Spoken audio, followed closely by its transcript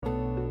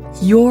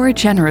Your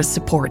generous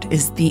support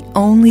is the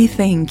only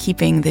thing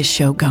keeping this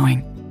show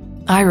going.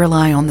 I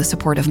rely on the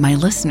support of my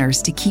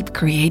listeners to keep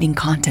creating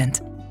content.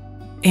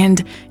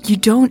 And you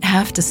don't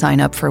have to sign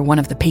up for one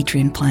of the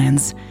Patreon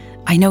plans.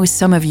 I know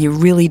some of you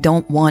really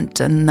don't want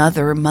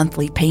another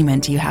monthly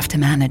payment you have to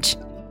manage.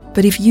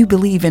 But if you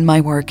believe in my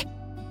work,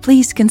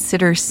 please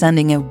consider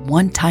sending a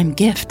one-time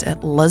gift at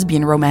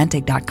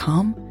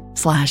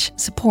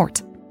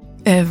lesbianromantic.com/support.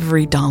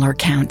 Every dollar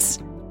counts.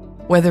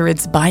 Whether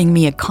it's buying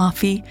me a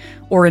coffee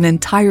or an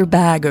entire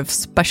bag of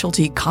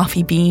specialty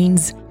coffee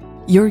beans,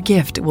 your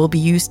gift will be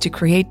used to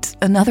create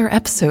another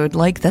episode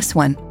like this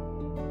one.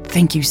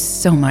 Thank you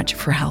so much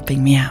for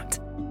helping me out.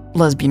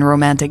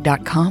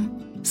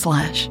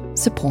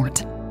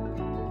 lesbianromantic.com/support.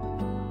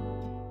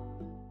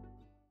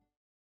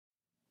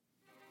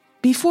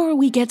 Before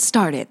we get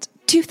started,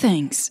 2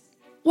 things.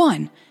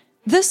 1,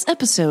 this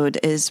episode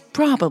is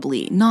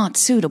probably not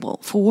suitable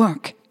for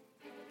work.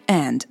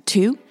 And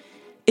 2,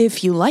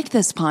 if you like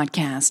this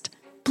podcast,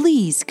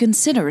 please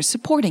consider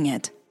supporting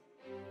it.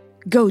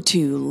 Go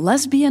to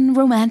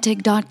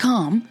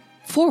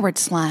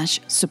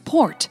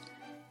lesbianromantic.com/support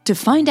to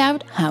find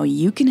out how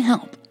you can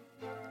help.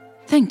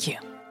 Thank you.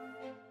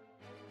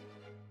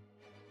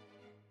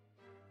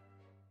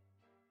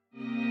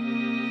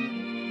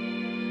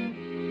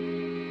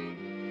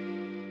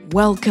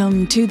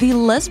 Welcome to the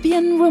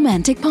Lesbian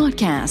Romantic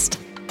Podcast.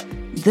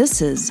 This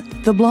is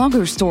The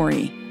Blogger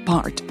Story,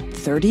 Part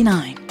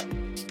 39.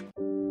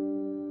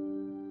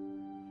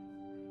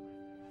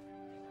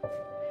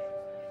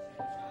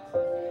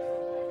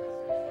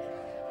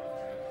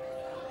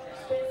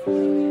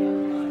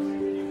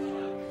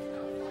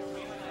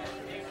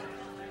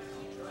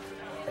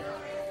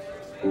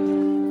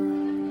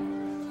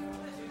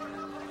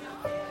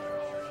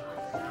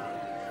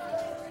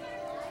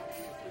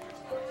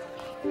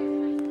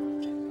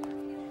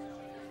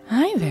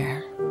 Hi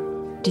there.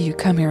 Do you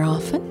come here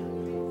often?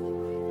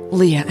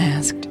 Leah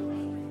asked.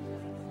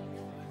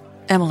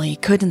 Emily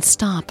couldn't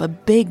stop a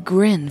big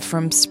grin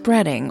from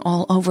spreading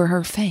all over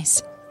her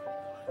face.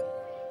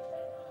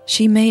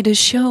 She made a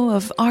show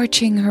of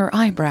arching her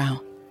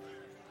eyebrow,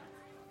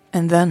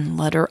 and then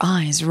let her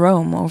eyes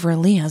roam over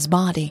Leah's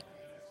body.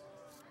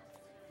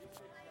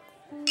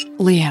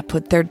 Leah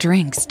put their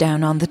drinks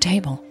down on the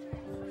table.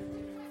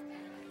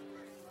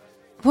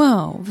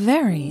 Whoa,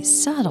 very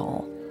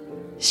subtle,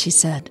 she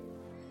said.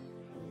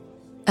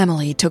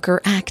 Emily took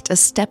her act a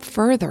step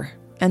further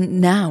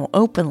and now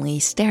openly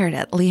stared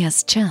at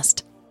Leah's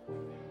chest.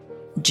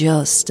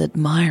 Just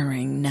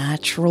admiring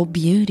natural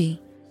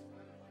beauty,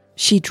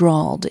 she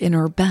drawled in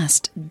her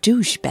best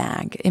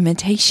douchebag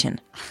imitation.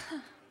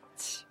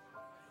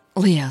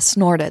 Leah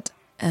snorted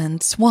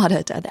and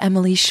swatted at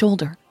Emily's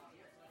shoulder.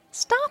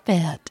 Stop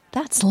it,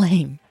 that's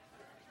lame.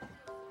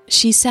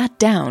 She sat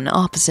down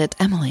opposite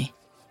Emily.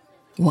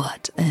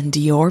 What, and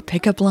your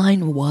pickup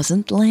line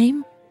wasn't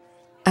lame?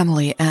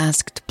 Emily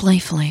asked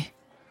playfully.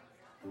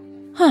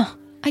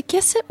 I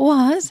guess it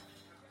was,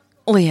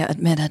 Leah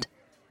admitted.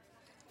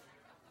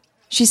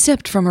 She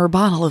sipped from her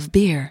bottle of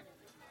beer,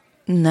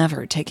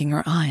 never taking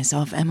her eyes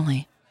off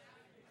Emily.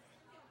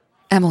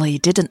 Emily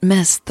didn't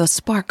miss the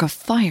spark of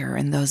fire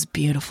in those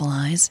beautiful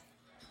eyes.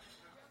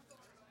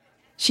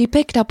 She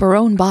picked up her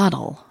own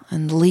bottle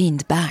and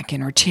leaned back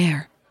in her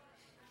chair.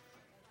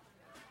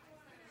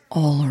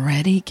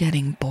 Already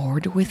getting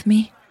bored with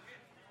me?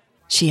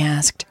 She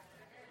asked.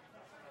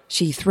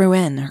 She threw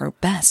in her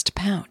best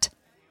pout.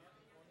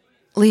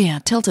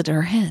 Leah tilted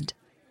her head.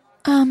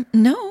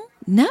 No,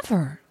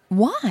 never.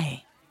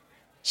 Why?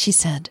 She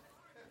said.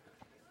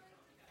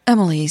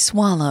 Emily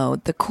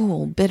swallowed the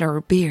cool,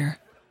 bitter beer.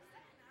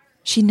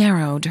 She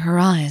narrowed her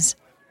eyes.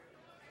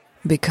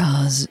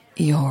 Because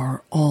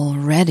you're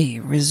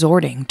already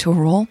resorting to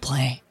role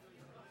play.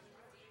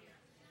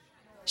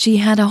 She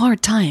had a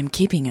hard time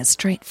keeping a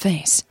straight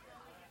face,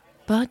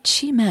 but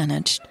she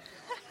managed.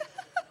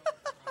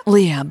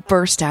 Leah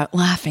burst out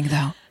laughing,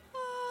 though,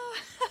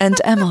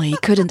 and Emily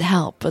couldn't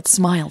help but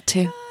smile,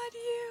 too.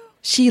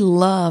 She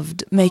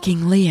loved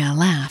making Leah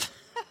laugh.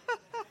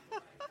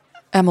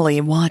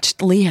 Emily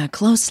watched Leah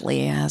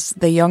closely as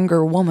the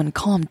younger woman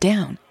calmed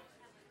down.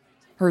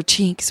 Her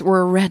cheeks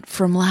were red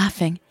from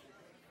laughing,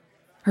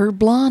 her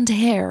blonde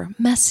hair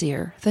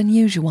messier than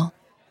usual.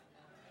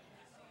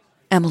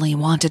 Emily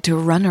wanted to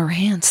run her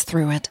hands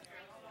through it.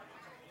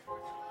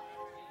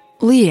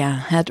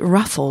 Leah had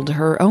ruffled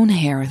her own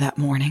hair that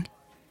morning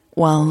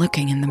while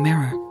looking in the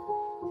mirror.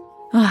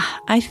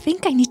 I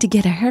think I need to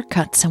get a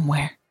haircut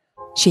somewhere,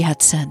 she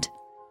had said.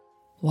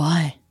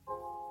 Why?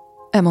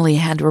 Emily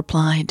had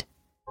replied,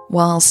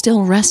 while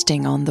still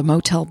resting on the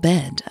motel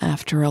bed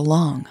after a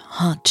long,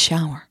 hot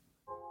shower.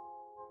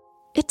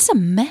 It's a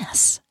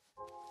mess.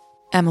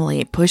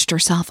 Emily pushed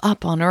herself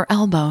up on her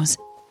elbows.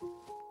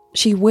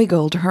 She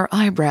wiggled her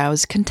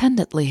eyebrows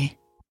contentedly.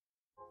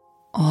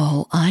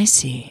 All I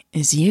see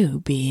is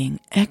you being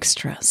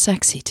extra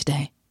sexy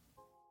today,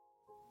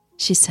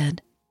 she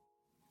said.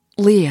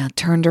 Leah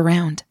turned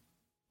around.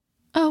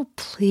 Oh,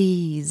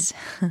 please,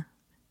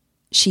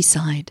 she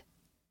sighed.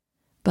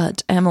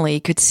 but Emily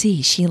could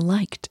see she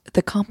liked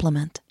the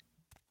compliment.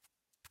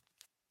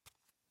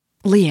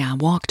 Leah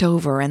walked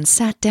over and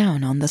sat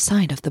down on the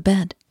side of the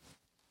bed.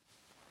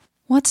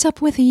 "What's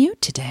up with you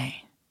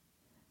today?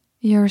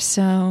 You're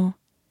so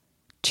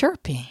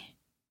chirpy."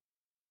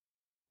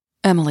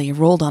 Emily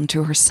rolled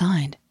onto her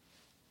side.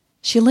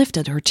 She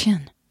lifted her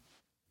chin.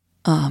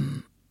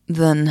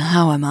 Then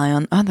how am I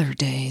on other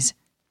days?"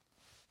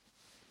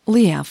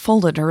 Leah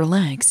folded her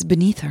legs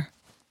beneath her.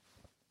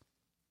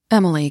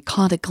 Emily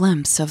caught a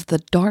glimpse of the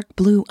dark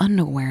blue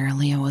underwear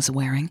Leah was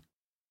wearing.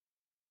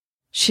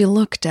 She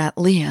looked at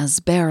Leah's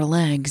bare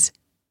legs,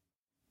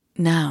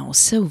 now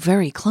so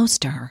very close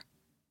to her,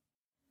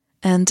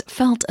 and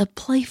felt a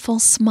playful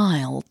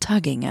smile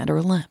tugging at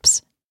her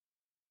lips.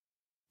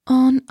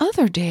 "On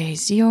other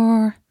days,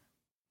 you're...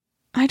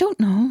 I don't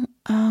know,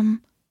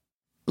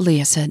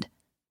 Leah said.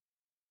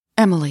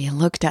 Emily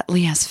looked at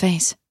Leah's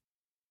face.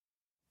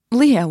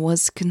 Leah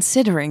was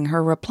considering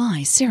her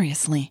reply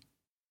seriously.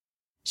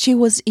 She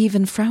was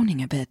even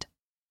frowning a bit.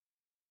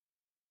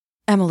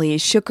 Emily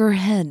shook her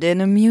head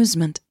in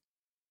amusement.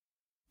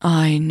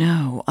 "I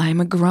know I'm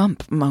a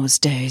grump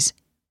most days,"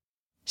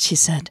 she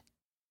said.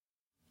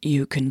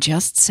 "You can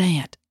just say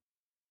it."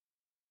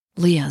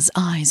 Leah's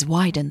eyes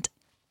widened,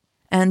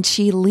 and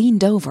she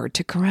leaned over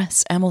to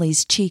caress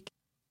Emily's cheek.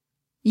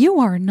 "You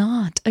are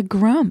not a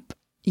grump,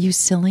 you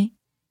silly."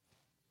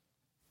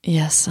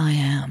 "Yes, I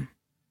am."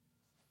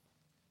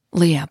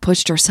 Leah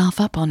pushed herself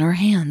up on her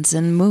hands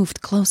and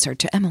moved closer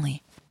to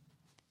Emily.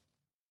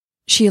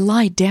 She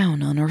lied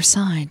down on her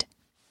side,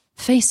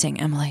 facing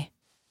Emily.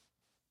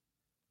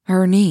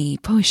 Her knee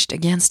pushed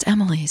against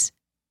Emily's.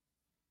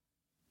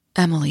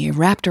 Emily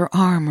wrapped her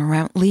arm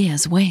around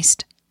Leah's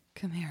waist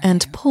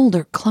and pulled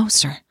her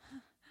closer.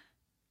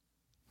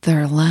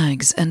 Their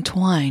legs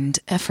entwined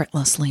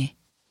effortlessly.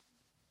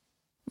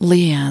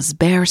 Leah's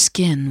bare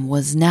skin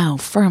was now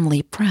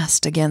firmly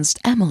pressed against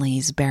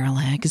Emily's bare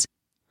legs,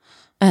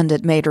 and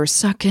it made her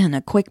suck in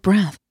a quick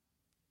breath.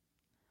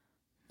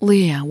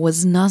 Leah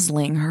was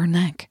nuzzling her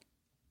neck,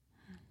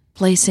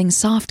 placing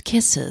soft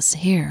kisses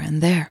here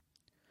and there.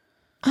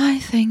 "I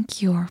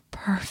think you're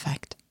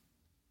perfect,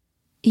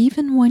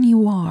 even when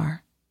you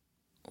are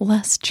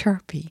less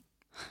chirpy,"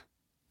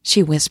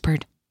 she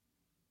whispered.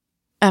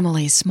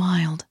 Emily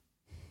smiled.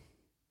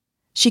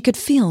 She could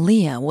feel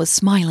Leah was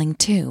smiling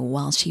too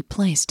while she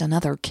placed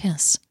another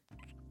kiss.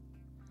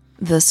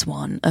 This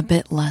one a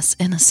bit less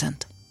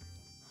innocent.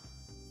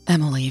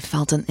 Emily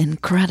felt an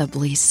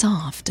incredibly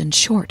soft and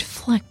short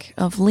flick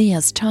of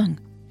Leah's tongue,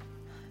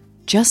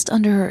 just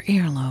under her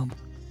earlobe.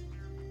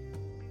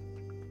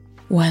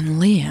 When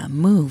Leah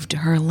moved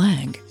her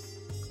leg,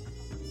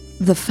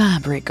 the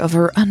fabric of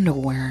her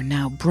underwear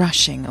now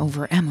brushing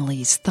over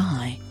Emily's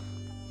thigh,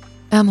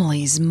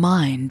 Emily's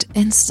mind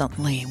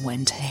instantly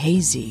went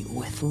hazy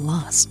with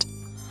lust.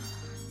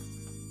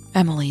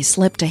 Emily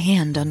slipped a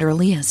hand under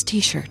Leah's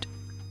t-shirt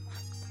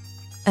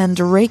and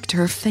raked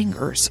her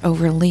fingers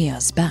over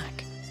Leah's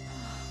back.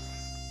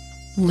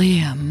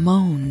 Leah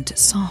moaned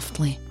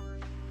softly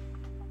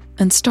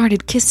and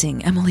started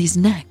kissing Emily's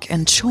neck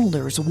and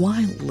shoulders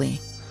wildly.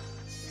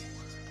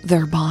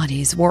 Their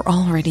bodies were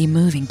already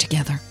moving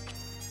together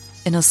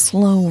in a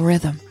slow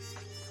rhythm.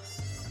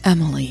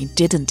 Emily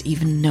didn't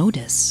even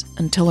notice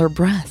until her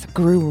breath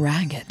grew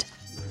ragged.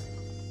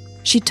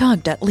 She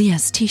tugged at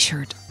Leah's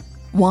t-shirt,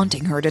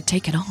 wanting her to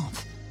take it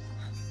off.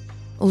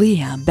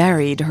 Leah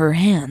buried her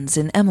hands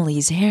in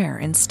Emily's hair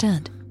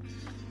instead.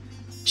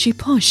 She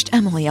pushed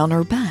Emily on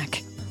her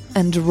back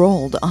and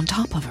rolled on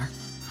top of her.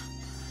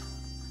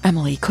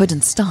 Emily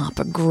couldn't stop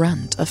a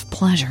grunt of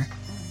pleasure.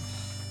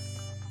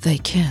 They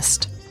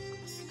kissed.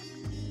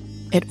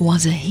 It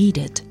was a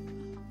heated,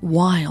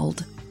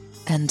 wild,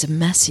 and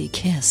messy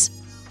kiss.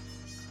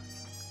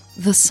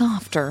 The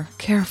softer,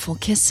 careful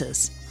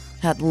kisses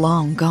had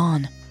long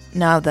gone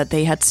now that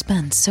they had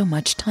spent so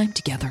much time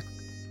together.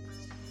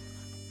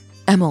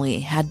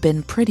 Emily had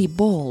been pretty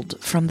bold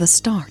from the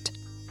start,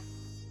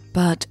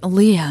 but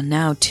Leah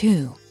now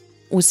too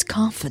was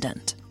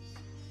confident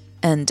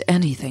and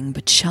anything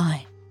but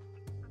shy.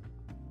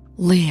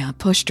 Leah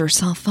pushed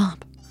herself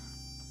up,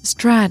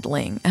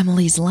 straddling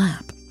Emily's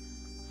lap,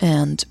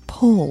 and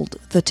pulled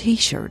the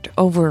t-shirt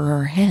over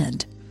her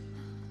head,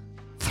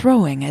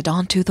 throwing it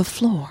onto the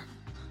floor.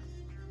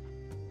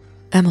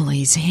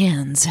 Emily's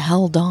hands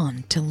held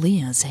on to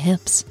Leah's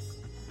hips.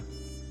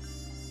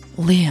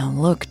 Leah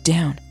looked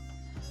down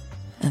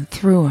and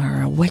threw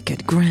her a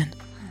wicked grin.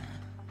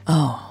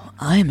 "Oh,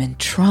 I'm in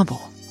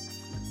trouble,"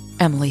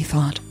 Emily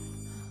thought.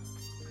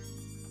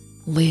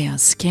 Leah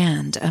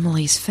scanned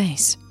Emily's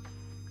face.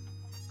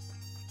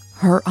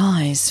 Her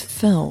eyes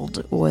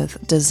filled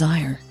with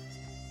desire.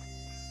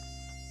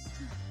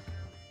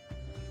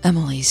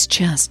 Emily's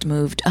chest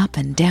moved up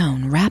and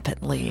down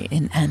rapidly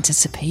in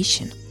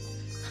anticipation.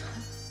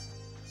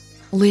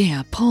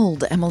 Leah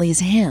pulled Emily's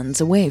hands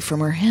away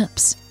from her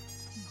hips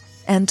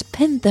and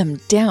pinned them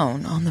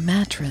down on the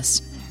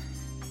mattress.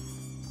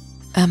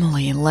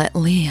 Emily let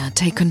Leah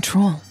take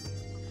control,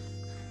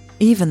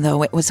 even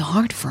though it was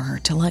hard for her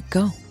to let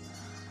go.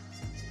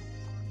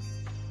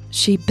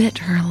 She bit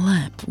her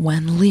lip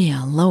when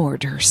Leah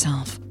lowered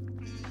herself,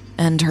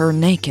 and her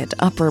naked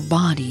upper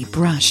body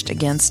brushed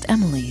against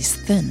Emily's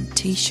thin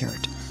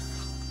t-shirt.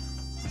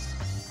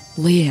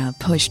 Leah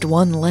pushed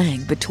one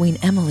leg between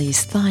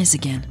Emily's thighs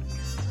again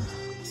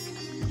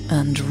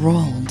and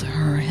rolled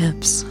her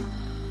hips.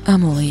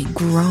 Emily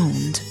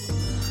groaned.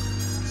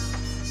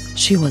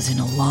 She was in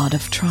a lot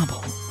of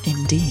trouble,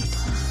 indeed.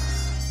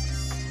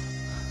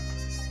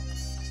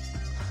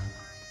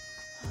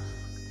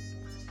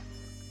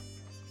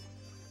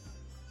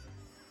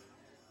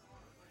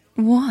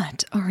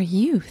 What are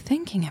you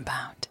thinking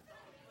about?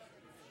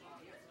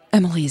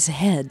 Emily's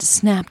head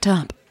snapped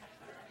up.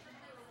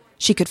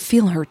 She could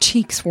feel her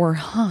cheeks were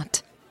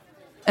hot,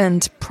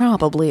 and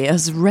probably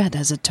as red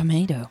as a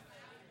tomato.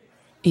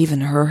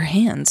 Even her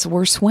hands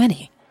were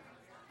sweaty.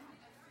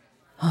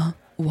 Huh?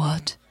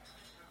 What?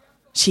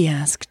 She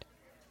asked,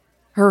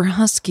 her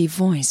husky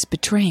voice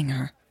betraying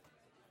her.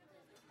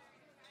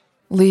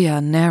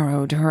 Leah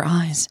narrowed her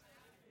eyes.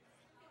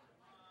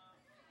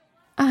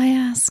 I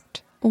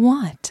asked,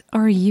 what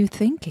are you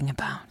thinking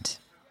about?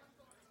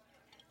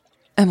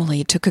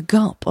 Emily took a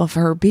gulp of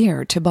her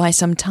beer to buy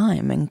some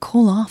time and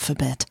cool off a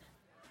bit.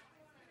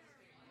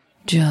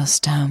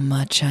 Just how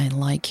much I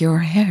like your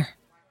hair,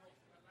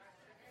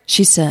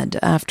 she said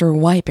after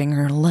wiping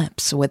her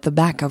lips with the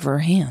back of her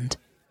hand.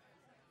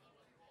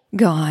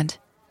 God,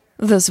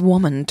 this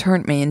woman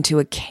turned me into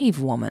a cave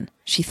woman,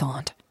 she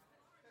thought.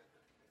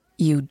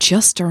 You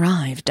just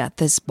arrived at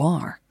this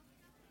bar.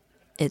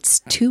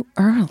 It's too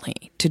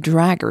early to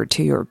drag her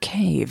to your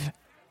cave.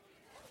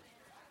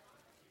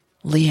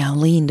 Leah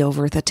leaned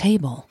over the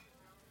table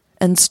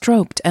and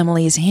stroked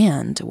Emily's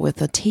hand with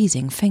a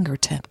teasing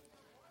fingertip.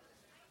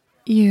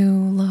 You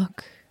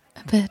look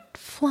a bit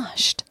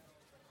flushed.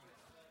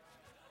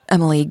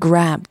 Emily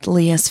grabbed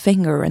Leah's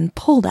finger and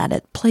pulled at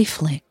it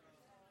playfully.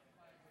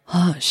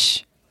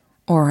 Hush,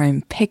 or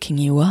I'm picking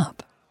you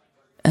up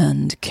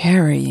and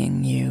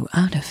carrying you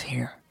out of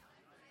here.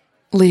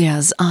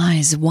 Leah's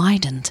eyes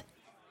widened.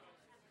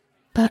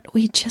 But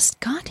we just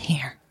got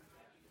here,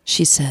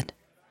 she said.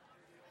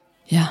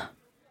 Yeah,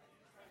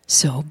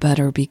 so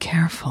better be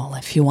careful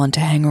if you want to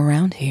hang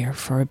around here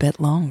for a bit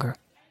longer.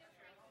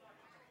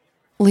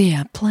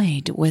 Leah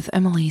played with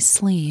Emily's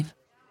sleeve.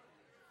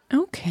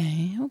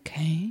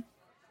 Okay.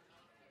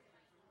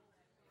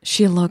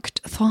 She looked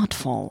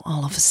thoughtful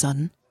all of a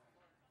sudden.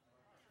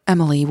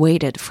 Emily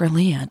waited for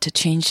Leah to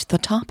change the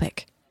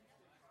topic,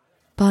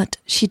 but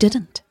she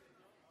didn't.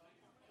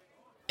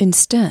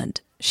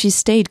 Instead, she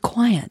stayed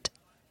quiet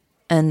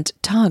and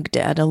tugged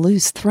at a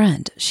loose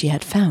thread she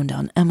had found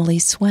on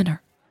Emily's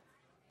sweater.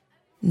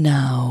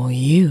 Now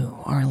you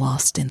are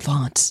lost in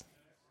thoughts,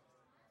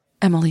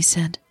 Emily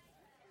said,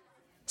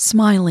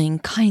 smiling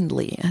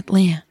kindly at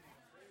Leah.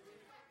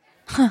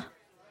 Huh,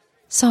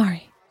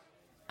 sorry.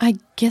 I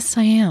guess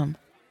I am.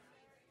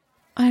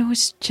 I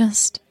was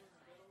just...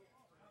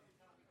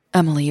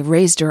 Emily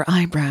raised her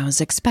eyebrows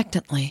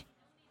expectantly.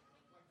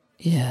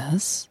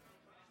 Yes?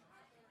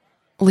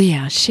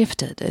 Leah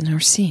shifted in her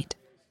seat.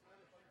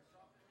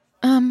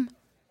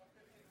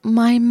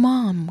 My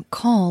mom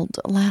called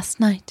last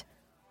night,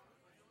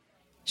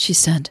 she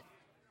said.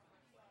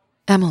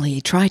 Emily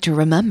tried to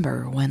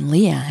remember when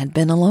Leah had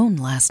been alone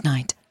last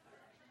night.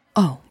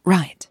 Oh,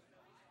 right.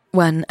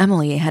 When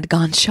Emily had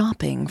gone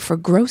shopping for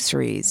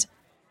groceries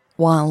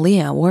while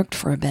Leah worked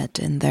for a bit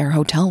in their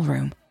hotel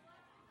room.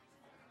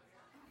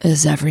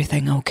 Is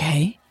everything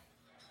okay?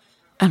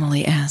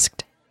 Emily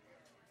asked.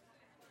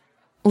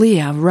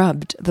 Leah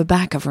rubbed the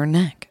back of her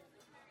neck.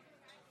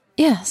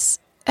 Yes,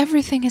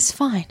 everything is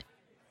fine.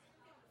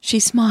 She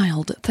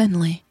smiled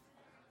thinly.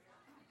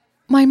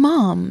 My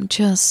mom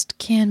just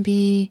can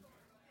be...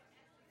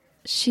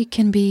 She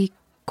can be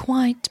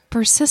quite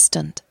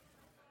persistent,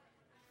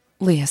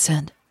 Leah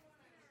said.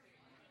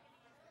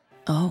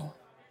 Oh.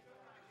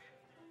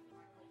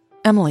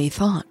 Emily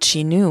thought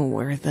she knew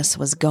where this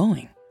was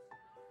going.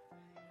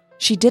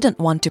 She didn't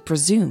want to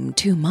presume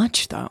too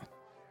much, though,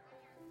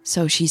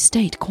 so she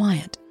stayed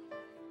quiet.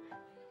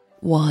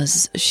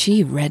 Was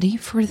she ready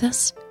for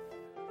this?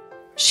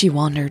 She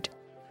wondered.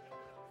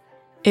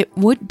 It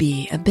would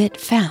be a bit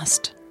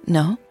fast,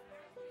 no?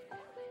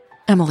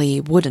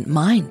 Emily wouldn't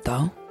mind,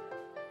 though.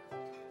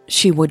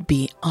 She would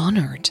be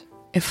honored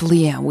if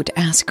Leah would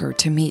ask her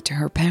to meet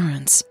her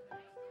parents.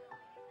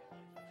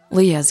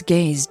 Leah's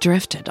gaze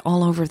drifted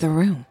all over the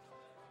room.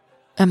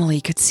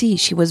 Emily could see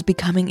she was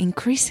becoming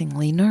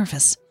increasingly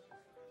nervous.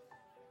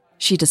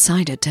 She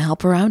decided to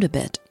help her out a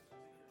bit.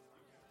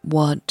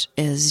 What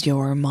is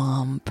your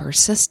mom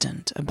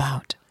persistent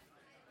about?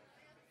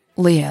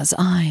 Leah's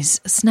eyes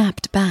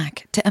snapped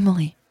back to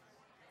Emily.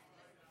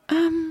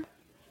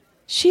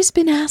 She's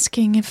been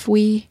asking if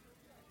we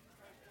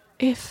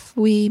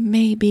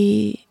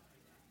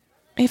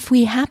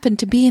happen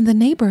to be in the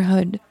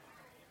neighborhood,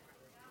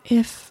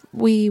 if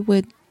we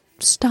would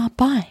stop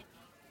by,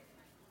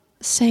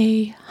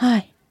 say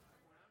hi.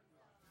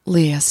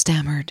 Leah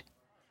stammered.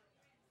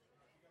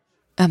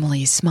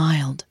 Emily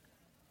smiled.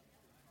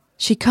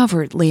 She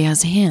covered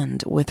Leah's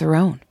hand with her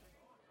own.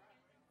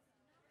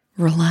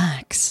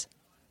 Relax,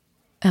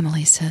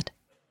 Emily said.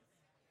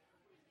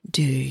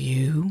 Do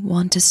you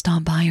want to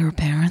stop by your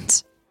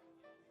parents?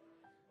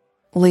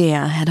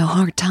 Leah had a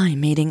hard time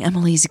meeting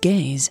Emily's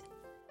gaze,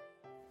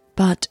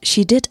 but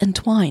she did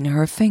entwine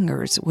her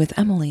fingers with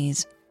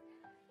Emily's.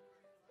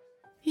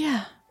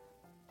 Yeah,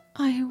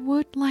 I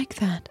would like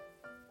that,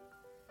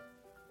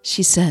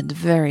 she said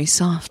very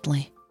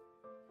softly.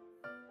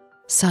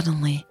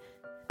 Suddenly,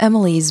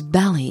 Emily's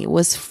belly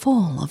was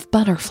full of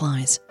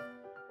butterflies.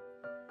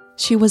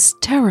 She was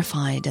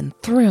terrified and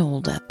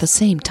thrilled at the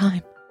same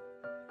time.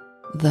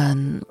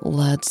 Then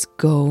let's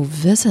go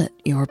visit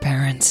your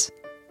parents,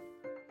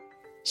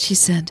 she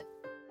said.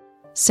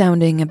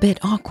 Sounding a bit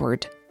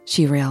awkward,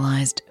 she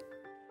realized.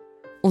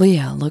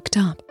 Leah looked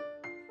up.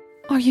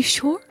 Are you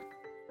sure?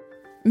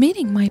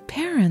 Meeting my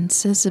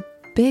parents is a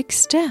big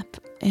step,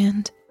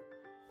 and...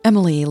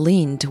 Emily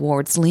leaned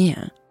towards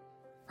Leah,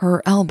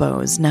 her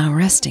elbows now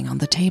resting on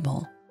the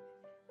table.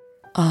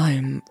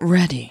 I'm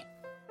ready,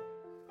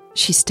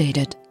 she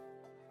stated.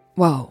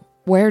 Whoa,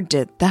 where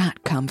did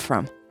that come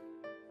from?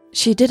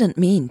 She didn't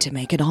mean to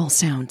make it all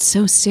sound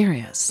so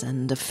serious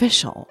and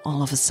official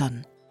all of a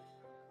sudden.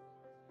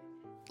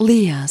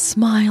 Leah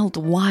smiled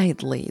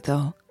widely,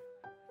 though.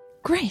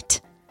 Great.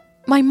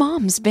 My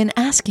mom's been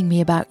asking me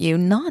about you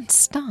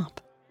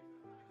non-stop.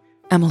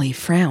 Emily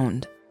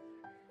frowned.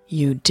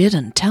 You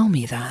didn't tell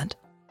me that.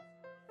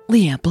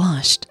 Leah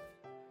blushed.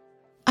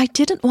 I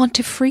didn't want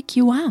to freak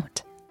you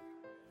out.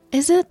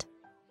 Is it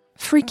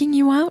freaking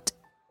you out?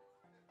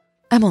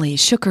 Emily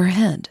shook her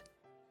head.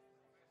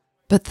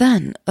 But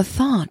then a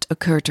thought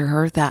occurred to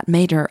her that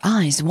made her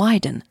eyes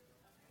widen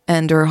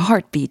and her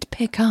heartbeat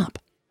pick up.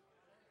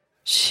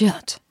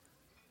 Shit,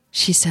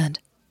 she said.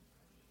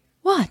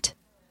 What?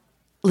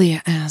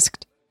 Leah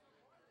asked.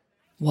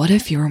 What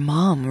if your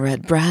mom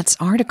read Brad's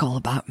article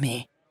about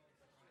me?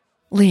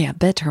 Leah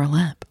bit her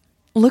lip,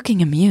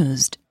 looking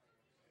amused.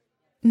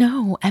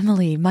 No,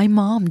 Emily, my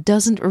mom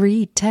doesn't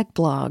read tech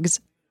blogs,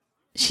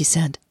 she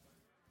said.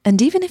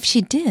 And even if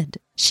she did,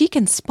 she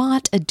can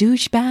spot a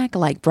douchebag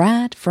like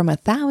Brad from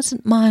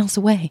 1,000 miles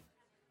away.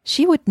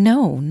 She would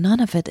know none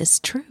of it is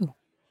true.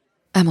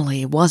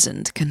 Emily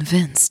wasn't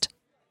convinced.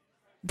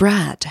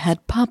 Brad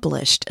had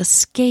published a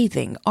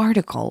scathing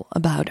article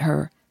about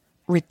her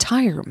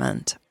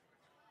retirement,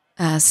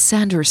 as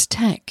Sanders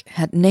Tech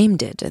had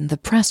named it in the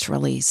press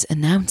release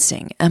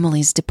announcing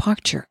Emily's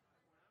departure.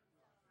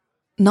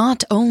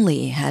 Not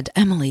only had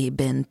Emily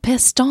been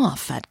pissed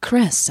off at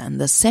Chris and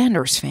the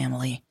Sanders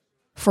family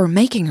for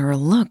making her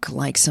look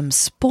like some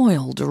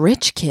spoiled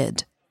rich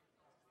kid,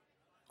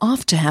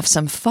 off to have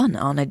some fun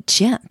on a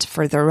jet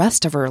for the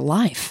rest of her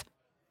life,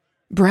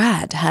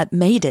 Brad had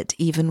made it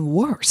even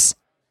worse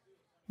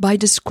by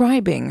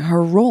describing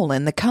her role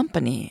in the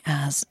company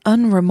as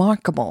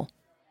unremarkable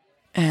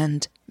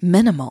and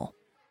minimal.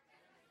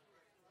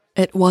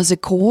 It was a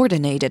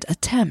coordinated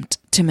attempt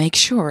to make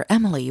sure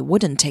Emily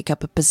wouldn't take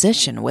up a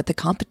position with the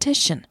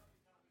competition,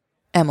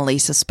 Emily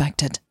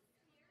suspected.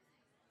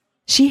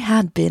 She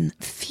had been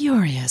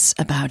furious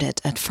about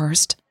it at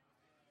first,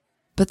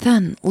 but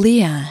then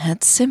Leah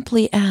had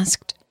simply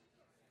asked,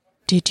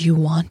 Did you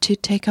want to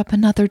take up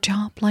another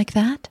job like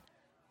that?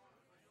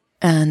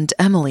 And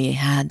Emily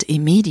had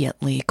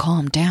immediately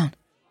calmed down,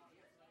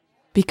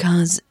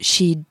 because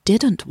she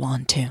didn't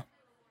want to.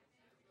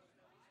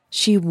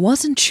 She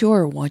wasn't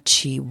sure what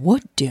she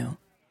would do.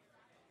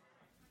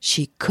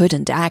 She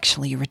couldn't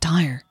actually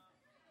retire.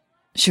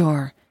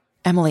 Sure,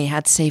 Emily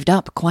had saved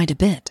up quite a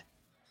bit,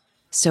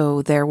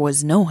 so there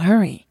was no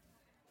hurry.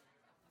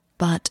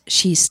 But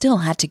she still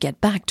had to get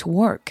back to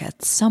work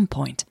at some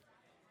point.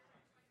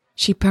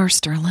 She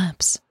pursed her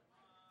lips,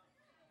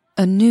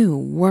 a new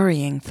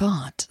worrying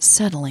thought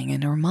settling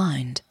in her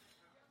mind.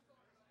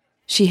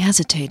 She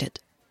hesitated,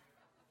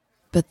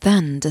 but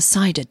then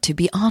decided to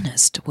be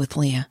honest with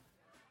Leah.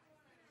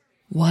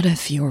 What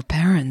if your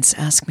parents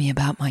ask me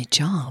about my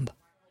job?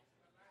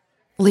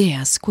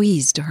 Leah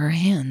squeezed her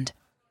hand.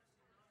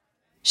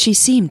 She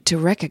seemed to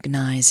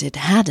recognize it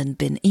hadn't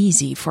been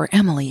easy for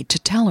Emily to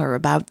tell her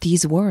about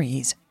these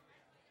worries.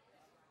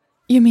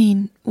 You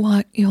mean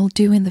what you'll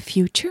do in the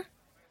future?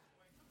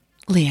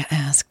 Leah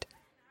asked.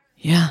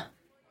 Yeah.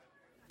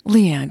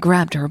 Leah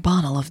grabbed her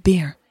bottle of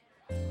beer.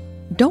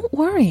 Don't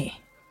worry.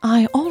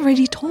 I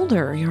already told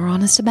her you're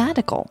on a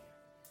sabbatical.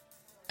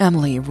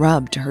 Emily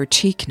rubbed her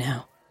cheek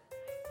now.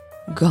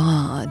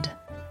 God,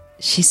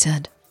 she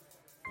said.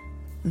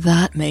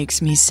 That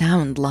makes me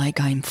sound like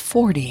I'm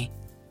 40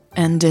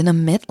 and in a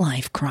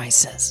midlife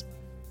crisis.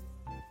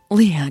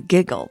 Leah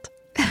giggled.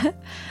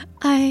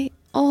 I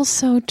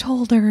also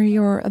told her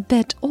you're a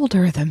bit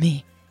older than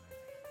me.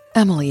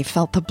 Emily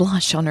felt the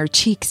blush on her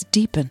cheeks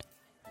deepen.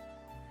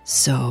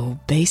 So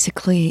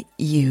basically,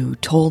 you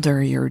told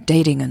her you're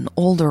dating an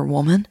older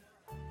woman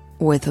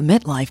with a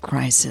midlife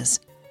crisis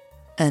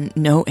and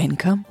no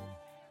income?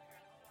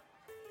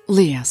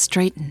 Leah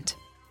straightened.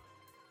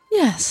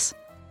 Yes,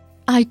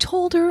 I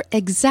told her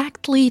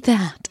exactly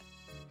that.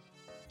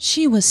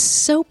 She was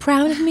so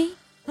proud of me.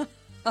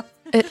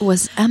 It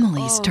was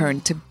Emily's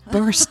turn to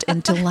burst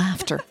into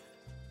laughter.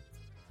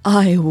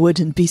 I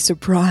wouldn't be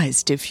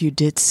surprised if you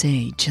did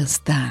say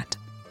just that,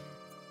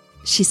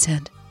 she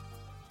said,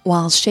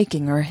 while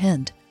shaking her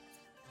head.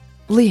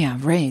 Leah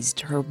raised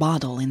her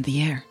bottle in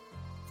the air.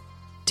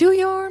 To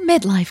your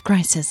midlife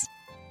crisis.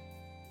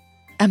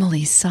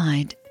 Emily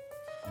sighed.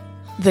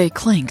 They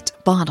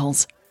clinked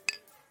bottles.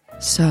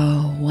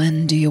 So,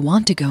 when do you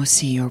want to go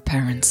see your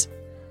parents?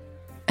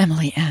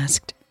 Emily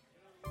asked.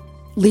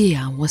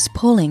 Leah was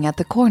pulling at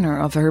the corner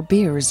of her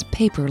beer's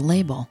paper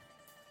label.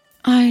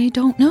 I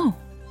don't know.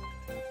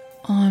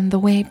 On the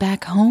way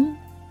back home,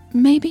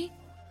 maybe?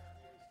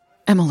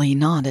 Emily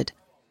nodded.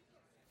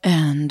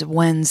 And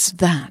when's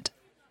that?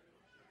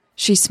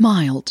 She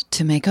smiled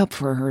to make up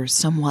for her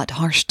somewhat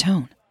harsh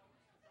tone.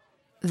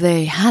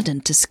 They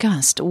hadn't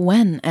discussed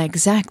when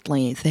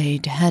exactly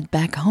they'd head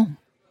back home.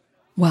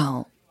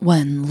 Well,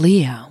 when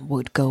Leah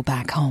would go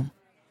back home.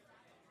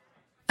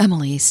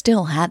 Emily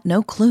still had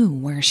no clue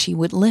where she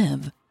would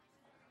live.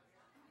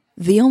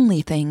 The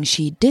only thing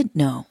she did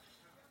know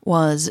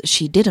was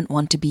she didn't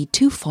want to be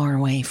too far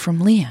away from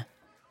Leah.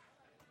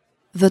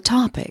 The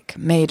topic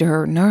made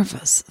her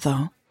nervous,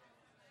 though.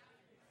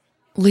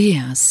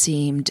 Leah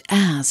seemed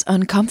as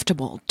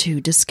uncomfortable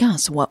to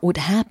discuss what would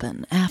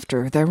happen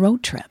after their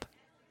road trip.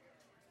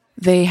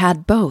 They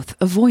had both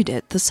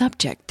avoided the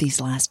subject these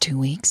last 2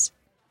 weeks.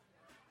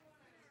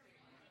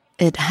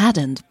 It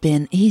hadn't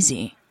been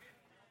easy,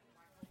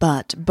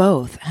 but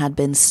both had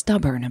been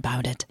stubborn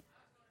about it.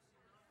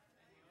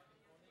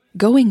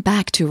 Going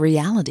back to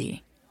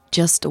reality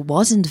just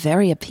wasn't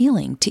very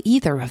appealing to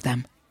either of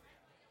them,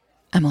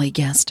 Emily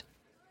guessed.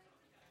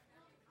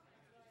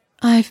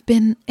 I've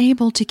been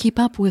able to keep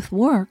up with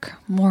work,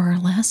 more or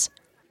less.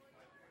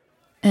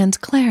 And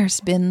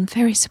Claire's been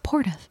very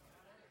supportive,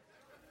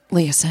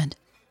 Leah said.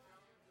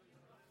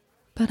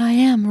 But I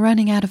am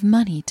running out of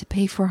money to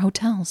pay for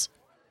hotels.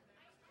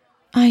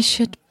 I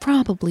should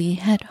probably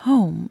head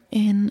home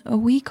in a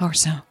week or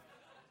so.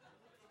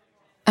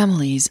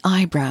 Emily's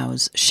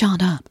eyebrows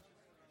shot up.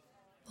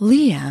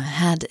 Leah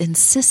had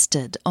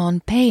insisted on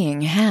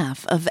paying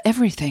half of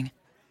everything.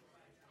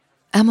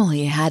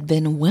 Emily had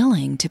been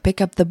willing to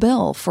pick up the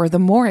bill for the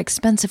more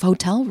expensive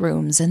hotel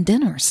rooms and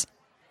dinners.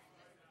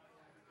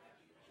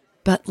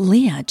 But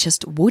Leah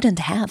just wouldn't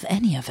have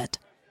any of it.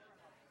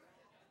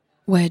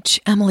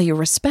 Which Emily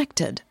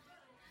respected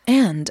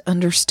and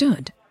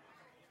understood.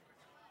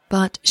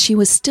 But she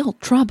was still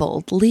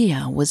troubled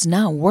Leah was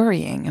now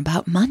worrying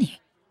about money.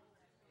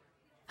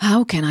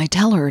 How can I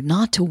tell her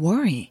not to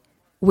worry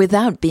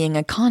without being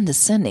a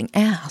condescending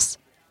ass,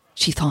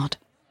 she thought.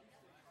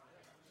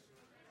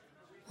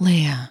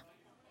 Leah,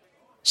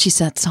 she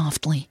said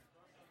softly.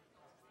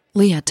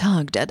 Leah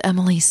tugged at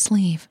Emily's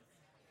sleeve.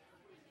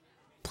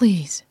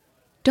 Please,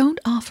 don't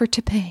offer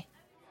to pay.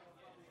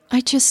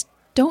 I just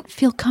don't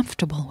feel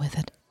comfortable with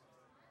it.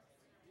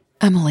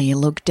 Emily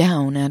looked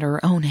down at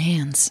her own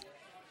hands.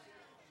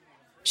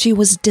 She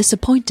was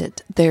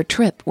disappointed their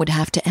trip would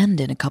have to end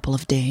in a couple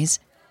of days,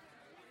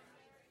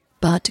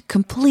 but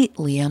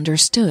completely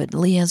understood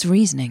Leah's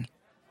reasoning.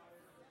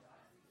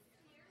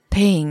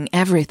 Paying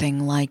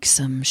everything like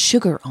some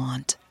sugar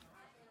aunt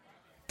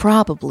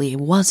probably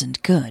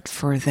wasn't good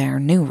for their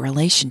new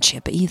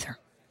relationship either.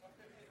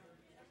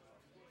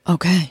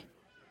 Okay,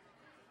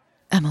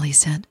 Emily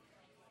said.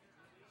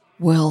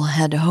 We'll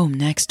head home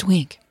next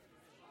week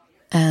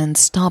and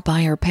stop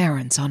by her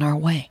parents on our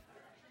way.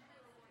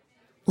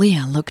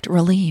 Leah looked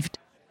relieved.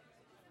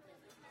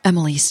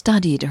 Emily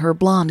studied her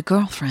blonde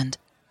girlfriend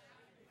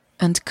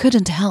and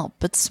couldn't help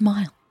but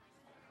smile.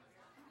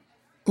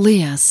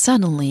 Leah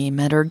suddenly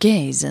met her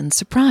gaze and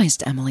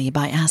surprised Emily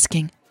by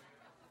asking,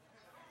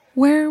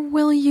 Where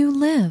will you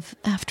live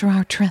after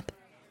our trip?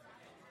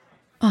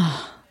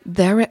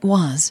 There it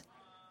was.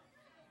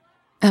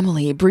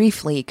 Emily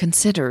briefly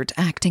considered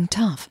acting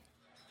tough,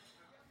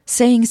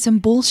 saying some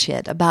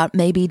bullshit about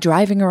maybe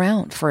driving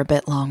around for a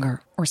bit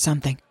longer or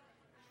something.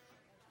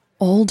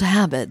 Old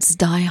habits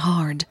die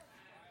hard,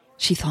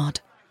 she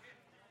thought.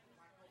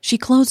 She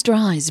closed her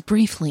eyes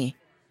briefly,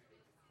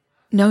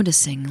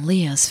 noticing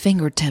Leah's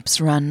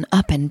fingertips run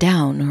up and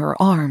down her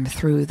arm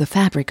through the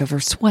fabric of her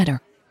sweater,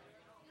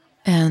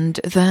 and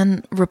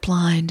then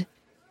replied,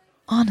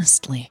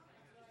 honestly,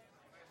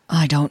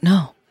 I don't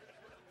know,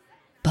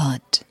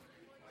 but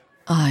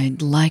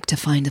I'd like to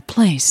find a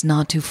place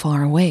not too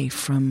far away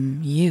from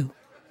you.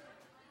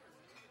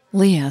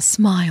 Leah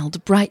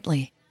smiled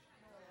brightly.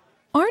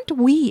 Aren't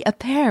we a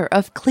pair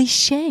of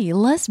cliché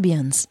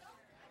lesbians?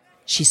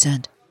 She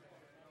said.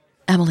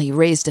 Emily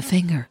raised a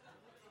finger.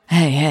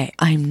 Hey,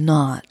 I'm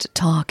not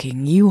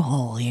talking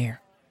U-Haul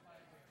here.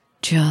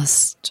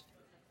 Just,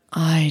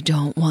 I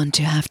don't want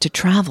to have to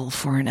travel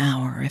for an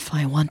hour if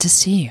I want to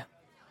see you.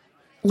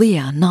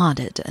 Leah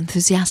nodded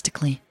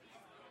enthusiastically.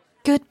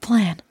 Good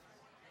plan.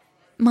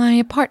 My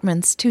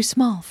apartment's too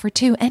small for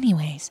two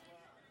anyways.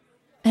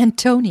 And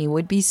Tony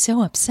would be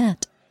so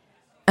upset.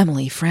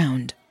 Emily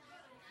frowned.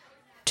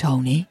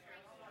 Tony?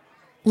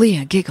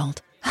 Leah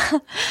giggled.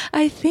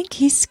 I think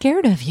he's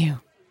scared of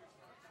you.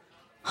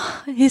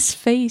 His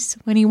face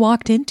when he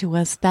walked into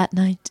us that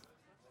night.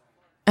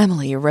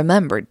 Emily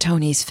remembered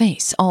Tony's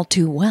face all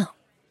too well.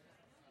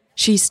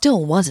 She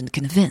still wasn't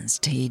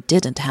convinced he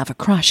didn't have a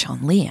crush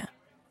on Leah,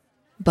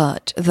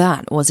 but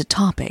that was a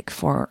topic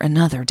for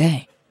another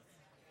day.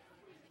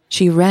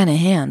 She ran a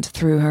hand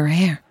through her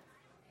hair.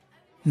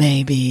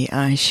 Maybe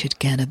I should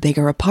get a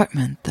bigger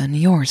apartment than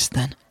yours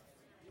then.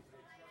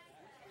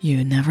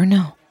 You never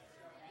know.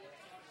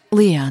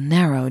 Leah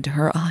narrowed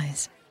her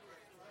eyes.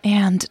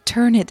 And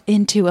turn it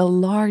into a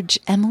large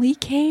Emily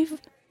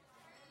cave?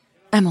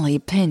 Emily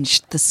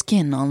pinched the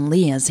skin on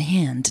Leah's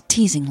hand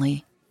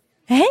teasingly.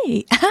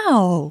 Hey,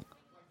 ow!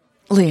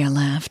 Leah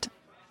laughed.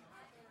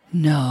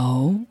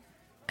 No,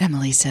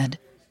 Emily said.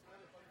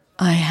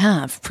 I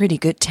have pretty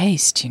good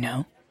taste, you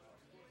know.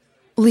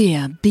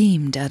 Leah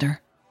beamed at her.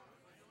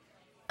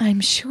 I'm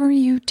sure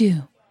you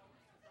do.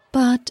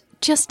 But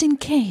just in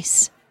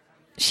case,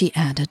 she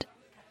added,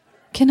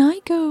 can I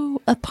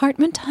go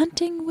apartment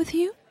hunting with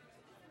you?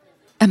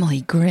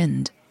 Emily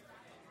grinned.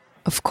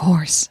 Of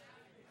course.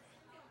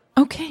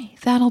 Okay,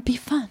 that'll be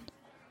fun.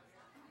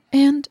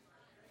 And,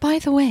 by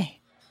the way,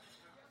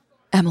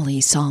 Emily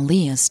saw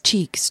Leah's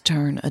cheeks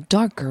turn a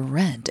darker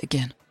red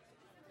again.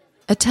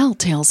 A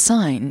telltale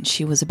sign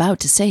she was about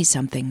to say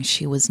something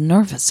she was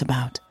nervous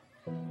about.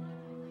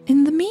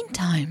 In the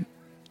meantime,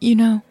 you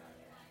know,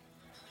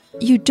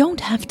 you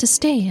don't have to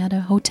stay at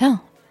a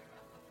hotel.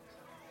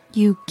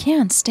 You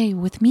can stay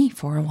with me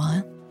for a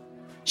while,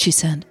 she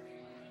said.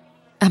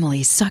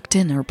 Emily sucked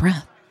in her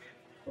breath.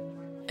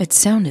 It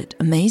sounded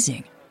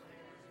amazing.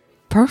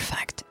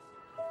 Perfect.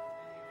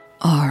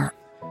 Are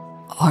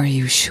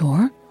you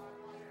sure?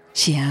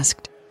 She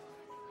asked.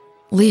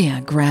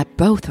 Leah grabbed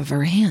both of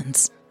her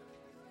hands.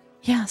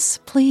 Yes,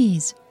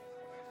 please.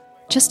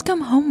 Just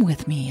come home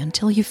with me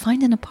until you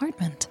find an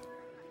apartment.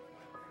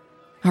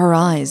 Her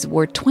eyes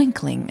were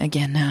twinkling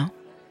again now.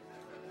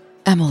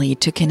 Emily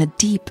took in a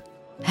deep,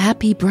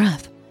 happy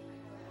breath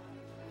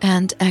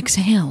and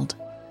exhaled.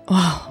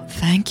 Oh,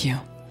 thank you.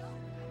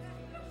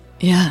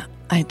 Yeah,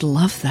 I'd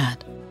love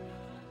that.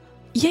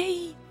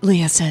 Yay,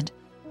 Leah said.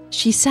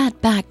 She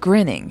sat back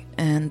grinning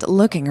and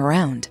looking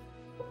around.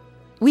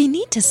 We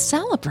need to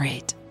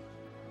celebrate.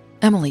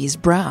 Emily's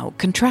brow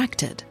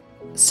contracted.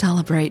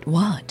 Celebrate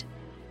what?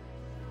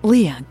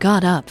 Leah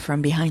got up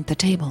from behind the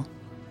table.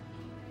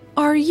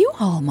 Our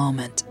U-Haul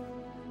moment.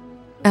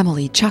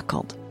 Emily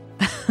chuckled.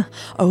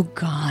 Oh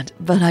God,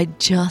 but I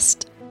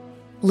just...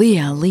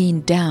 Leah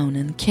leaned down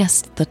and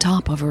kissed the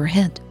top of her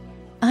head.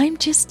 I'm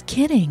just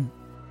kidding.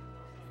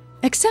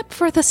 Except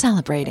for the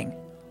celebrating.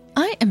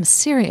 I am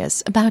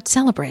serious about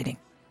celebrating.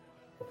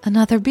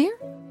 Another beer?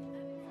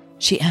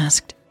 She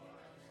asked.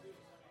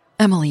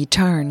 Emily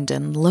turned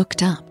and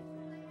looked up,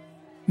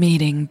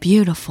 meeting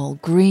beautiful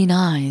green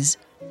eyes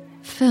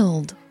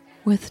filled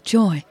with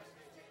joy.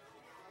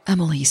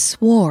 Emily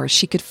swore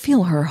she could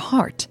feel her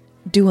heart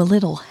do a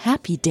little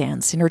happy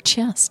dance in her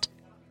chest.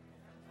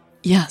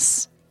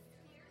 Yes,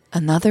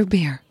 another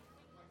beer,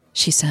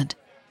 she said.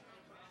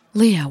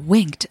 Leah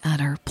winked at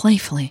her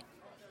playfully.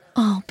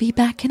 I'll be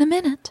back in a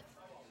minute,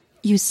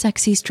 you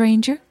sexy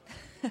stranger.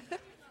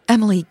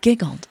 Emily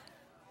giggled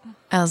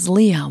as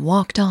Leah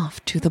walked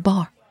off to the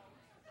bar.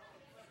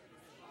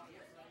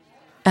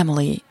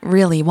 Emily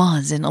really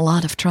was in a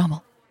lot of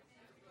trouble.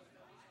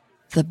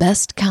 The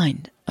best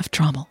kind of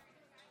trouble.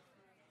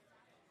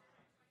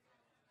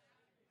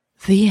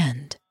 The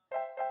end.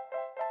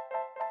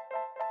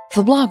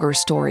 The Blogger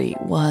Story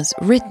was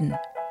written,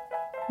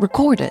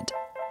 recorded,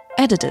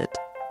 edited,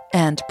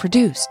 and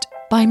produced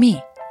by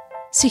me,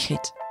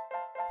 Sigrid.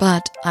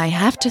 But I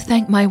have to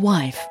thank my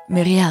wife,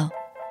 Muriel,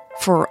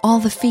 for all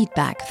the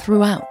feedback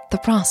throughout the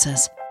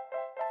process.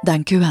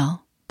 Dank u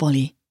wel,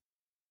 Polly.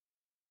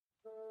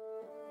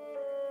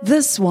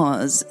 This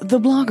was The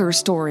Blogger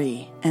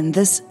Story, and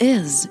this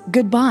is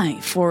goodbye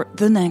for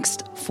the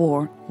next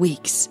 4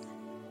 weeks.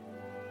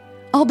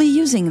 I'll be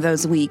using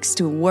those weeks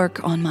to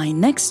work on my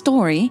next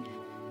story,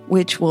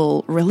 which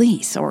will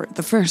release, or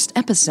the first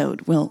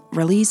episode will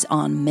release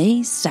on May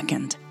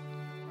 2nd.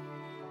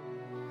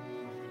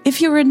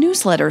 If you're a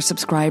newsletter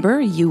subscriber,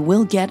 you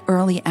will get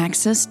early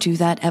access to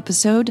that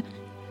episode,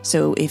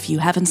 so if you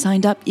haven't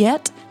signed up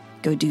yet,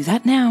 go do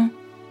that now.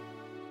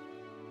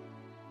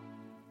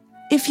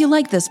 If you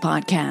like this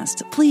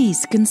podcast,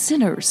 please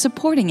consider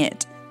supporting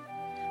it.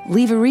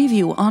 Leave a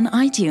review on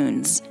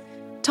iTunes,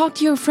 talk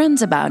to your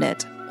friends about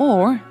it,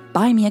 or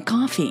buy me a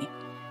coffee.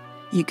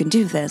 You can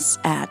do this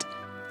at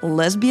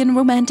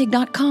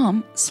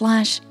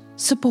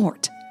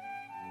lesbianromantic.com/support.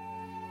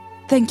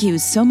 Thank you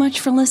so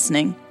much for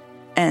listening,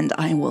 and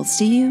I will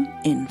see you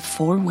in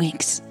 4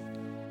 weeks.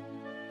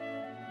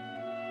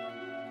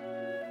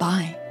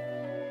 Bye.